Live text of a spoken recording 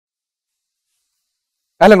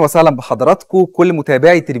أهلا وسهلا بحضراتكم كل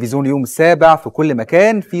متابعي تلفزيون اليوم السابع في كل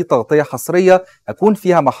مكان. في تغطية حصرية أكون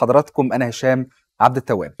فيها مع حضراتكم أنا هشام عبد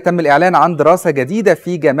التواب. تم الإعلان عن دراسة جديدة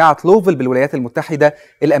في جامعة لوفل بالولايات المتحدة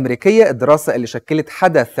الأمريكية، الدراسة اللي شكلت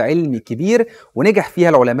حدث علمي كبير ونجح فيها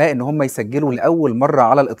العلماء إن هم يسجلوا لأول مرة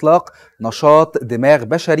على الإطلاق نشاط دماغ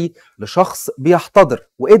بشري لشخص بيحتضر،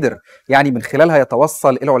 وقدر يعني من خلالها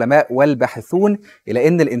يتوصل العلماء والباحثون إلى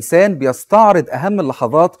أن الإنسان بيستعرض أهم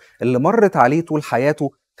اللحظات اللي مرت عليه طول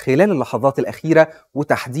حياته خلال اللحظات الأخيرة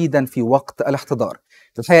وتحديدا في وقت الاحتضار.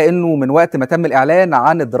 الحقيقة أنه من وقت ما تم الإعلان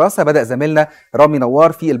عن الدراسة بدأ زميلنا رامي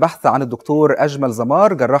نوار في البحث عن الدكتور أجمل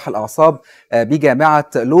زمار جراح الأعصاب بجامعة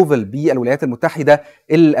لوفل بالولايات المتحدة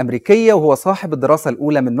الأمريكية، وهو صاحب الدراسة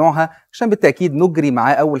الأولى من نوعها، عشان بالتأكيد نجري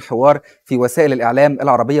معاه أول حوار في وسائل الإعلام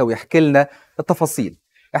العربية ويحكي لنا التفاصيل.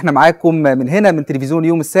 احنا معاكم من هنا من تلفزيون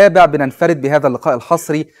اليوم السابع بننفرد بهذا اللقاء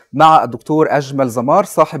الحصري مع الدكتور أجمل زمار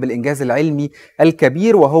صاحب الإنجاز العلمي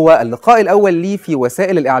الكبير، وهو اللقاء الأول لي في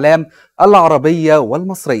وسائل الإعلام العربية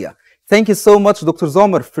والمصرية. Thank you so much, Dr.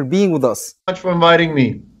 Zemmar, for being with us. Thank you for inviting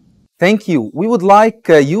me. Thank you. We would like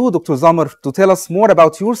you, Dr. Zemmar, to tell us more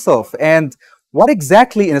about yourself and what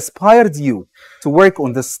exactly inspired you to work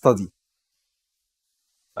on this study.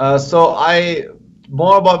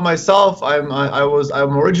 More about myself.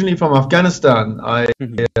 I'm originally from Afghanistan. I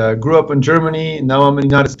grew up in Germany. Now I'm in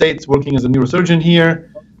the United States working as a neurosurgeon here.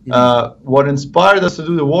 What inspired us to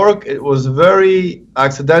do the work, it was very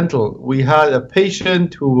accidental. We had a patient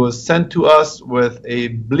who was sent to us with a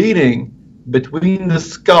bleeding between the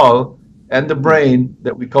skull and the brain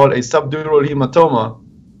that we call a subdural hematoma.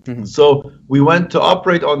 So we went to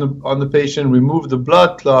operate on the patient, remove the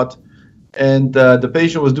blood clot, and the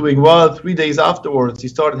patient was doing well. 3 days afterwards, he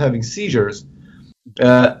started having seizures.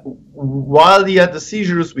 While he had the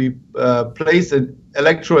seizures, we placed an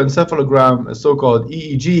electroencephalogram, a so-called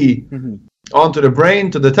EEG, onto the brain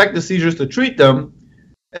to detect the seizures, to treat them.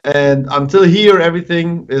 And until here, everything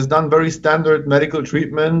is done very standard medical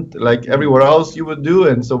treatment, like everywhere else you would do.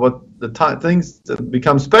 And so what the things that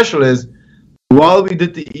become special is, while we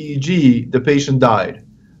did the EEG, the patient died.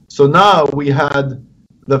 So now we had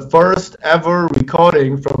the first ever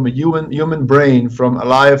recording from a human brain from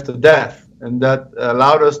alive to death, and that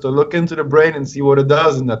allowed us to look into the brain and see what it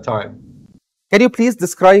does in that time. Can you please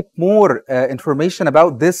describe more information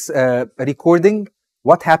about this recording?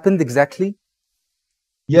 What happened exactly?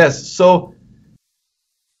 Yes, so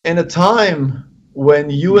in a time when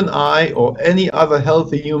you and I or any other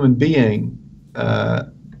healthy human being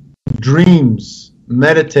dreams,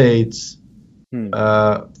 meditates,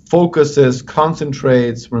 focuses,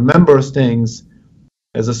 concentrates, remembers things,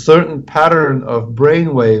 there's a certain pattern of brain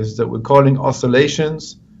waves that we're calling oscillations.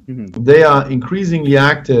 They are increasingly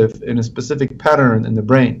active in a specific pattern in the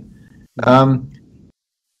brain.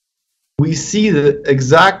 We see the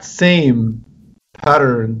exact same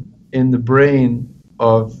pattern in the brain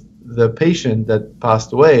of the patient that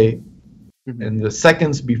passed away in the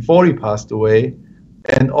seconds before he passed away,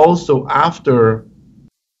 and also after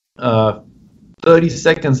 30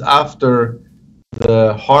 seconds after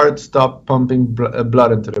the heart stopped pumping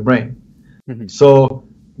blood into the brain. So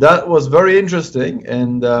that was very interesting,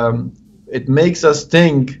 and it makes us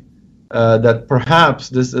think that perhaps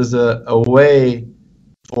this is a way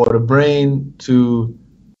for the brain to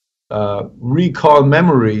recall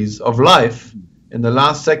memories of life in the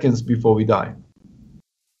last seconds before we die.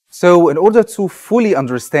 So in order to fully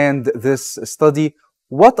understand this study,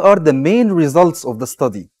 what are the main results of the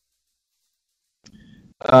study?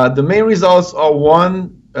 The main results are, one,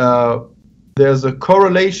 there's a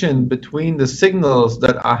correlation between the signals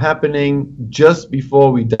that are happening just before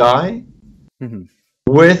we die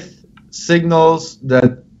with signals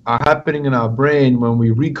that are happening in our brain when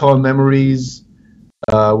we recall memories,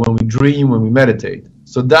 when we dream, when we meditate.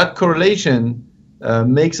 So that correlation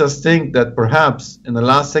makes us think that perhaps in the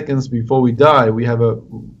last seconds before we die, we have a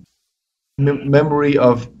memory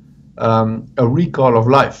of a recall of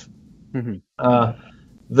life.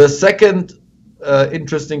 The second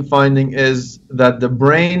interesting finding is that the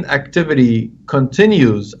brain activity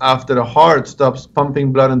continues after the heart stops pumping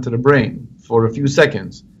blood into the brain for a few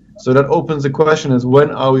seconds. So that opens the question as, when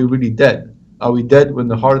are we really dead? Are we dead when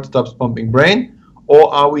the heart stops pumping brain, or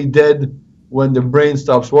are we dead when the brain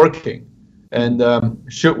stops working? And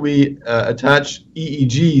should we attach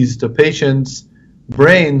EEGs to patients'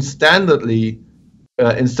 brains standardly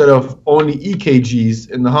instead of only EKGs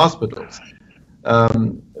in the hospitals?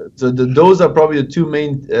 So those are probably the two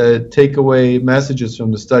main takeaway messages from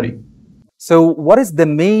the study. So what is the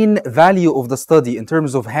main value of the study in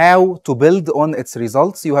terms of how to build on its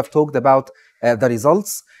results? You have talked about the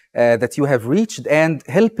results. that you have reached and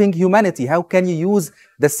helping humanity? How can you use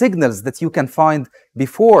the signals that you can find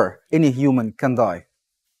before any human can die?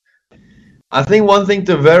 I think one thing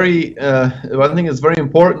is very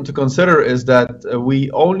important to consider is that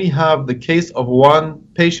we only have the case of one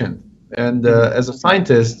patient, and as a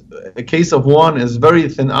scientist, a case of one is very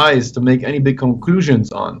thin ice to make any big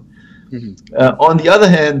conclusions on. On the other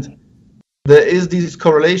hand, there is these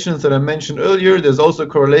correlations that I mentioned earlier. There's also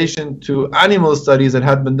correlation to animal studies that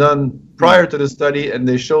had been done prior to the study, and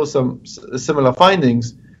they show some similar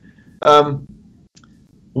findings.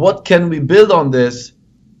 What can we build on this?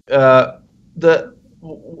 The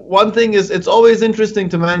one thing is, it's always interesting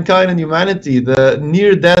to mankind and humanity. The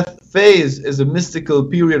near-death phase is a mystical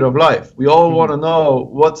period of life. We all want to know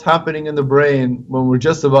what's happening in the brain when we're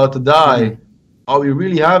just about to die. Are we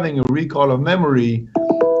really having a recall of memory?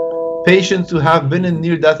 Patients who have been in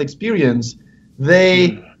near-death experience,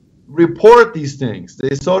 they report these things.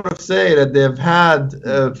 They sort of say that they've had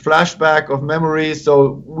a flashback of memory.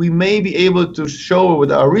 So we may be able to show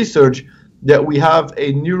with our research that we have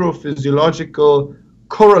a neurophysiological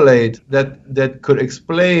correlate that could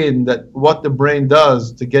explain that what the brain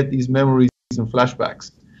does to get these memories and flashbacks.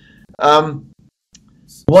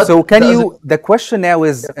 So the question now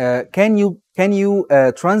is, can you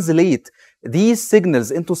translate these signals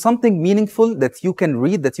into something meaningful that you can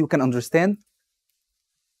read, that you can understand?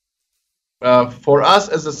 For us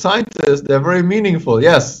as a scientist, they're very meaningful,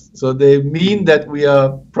 yes. So they mean that we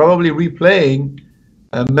are probably replaying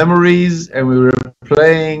memories, and we're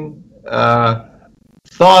replaying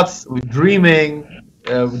thoughts, we're dreaming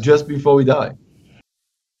just before we die.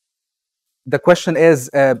 The question is,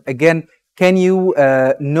 again, can you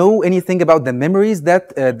know anything about the memories that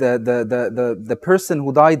the person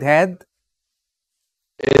who died had?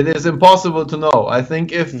 It is impossible to know. I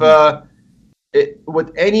think if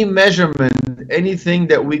with any measurement, anything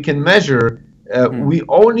that we can measure, we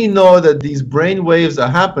only know that these brain waves are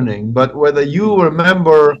happening, but whether you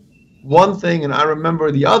remember one thing and I remember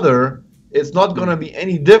the other, it's not going to be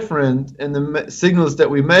any different in the signals that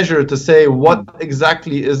we measure to say what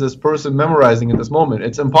exactly is this person memorizing at this moment.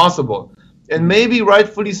 It's impossible. And maybe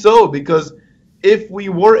rightfully so, because if we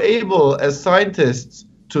were able as scientists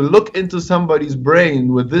to look into somebody's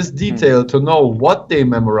brain with this detail to know what they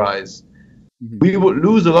memorize, we would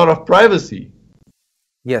lose a lot of privacy.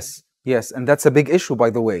 Yes, yes, and that's a big issue, by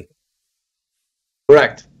the way.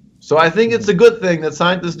 Correct. So I think it's a good thing that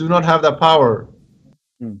scientists do not have that power.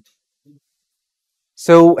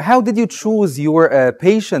 So how did you choose your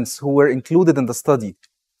patients who were included in the study?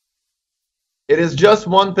 It is just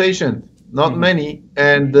one patient, not many,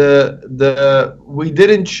 and we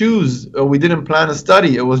didn't choose, or we didn't plan a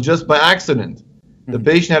study. It was just by accident. The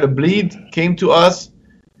patient had a bleed, came to us,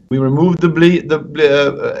 we removed the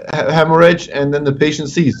hemorrhage, and then the patient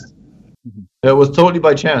ceased. It was totally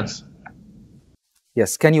by chance.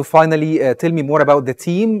 Yes. Can you finally tell me more about the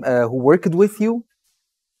team who worked with you?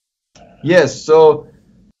 Yes. So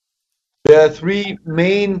there are three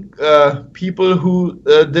main people who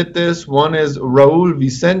did this. One is Raul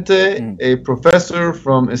Vicente, a professor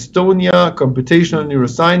from Estonia, computational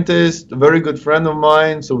neuroscientist, a very good friend of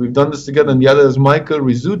mine. So we've done this together. And the other is Michael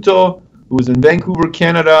Rizzuto, who is in Vancouver,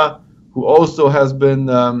 Canada, who also has been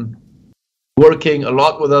working a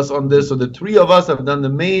lot with us on this. So the three of us have done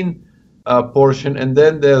the main portion. And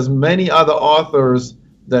then there's many other authors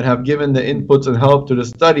that have given the inputs and help to the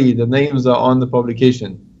study. The names are on the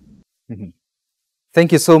publication.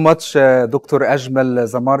 Thank you so much, Dr. Ajmal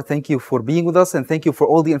Zemmar. Thank you for being with us, and thank you for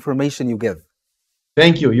all the information you give.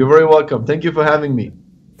 Thank you. You're very welcome. Thank you for having me.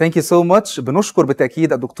 Thank you so much. بنشكر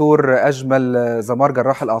بالتأكيد الدكتور أجمل زمار،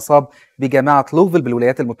 جراح الأعصاب بجامعة لوفل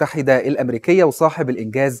بالولايات المتحدة الأمريكية وصاحب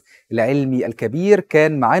الإنجاز العلمي الكبير،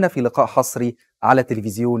 كان معنا في لقاء حصري على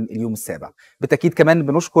تلفزيون اليوم السابع. بالتأكيد كمان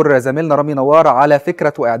بنشكر زميلنا رامي نوار على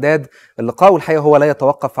فكرة وإعداد اللقاء، والحقيقة هو لا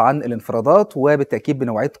يتوقف عن الانفرادات، وبالتأكيد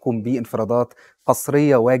بنوعدكم بانفرادات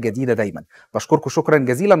حصرية وجديدة دايما. بشكركم شكرا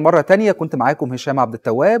جزيلا مرة تانية. كنت معاكم هشام عبد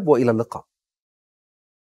التواب، وإلى اللقاء.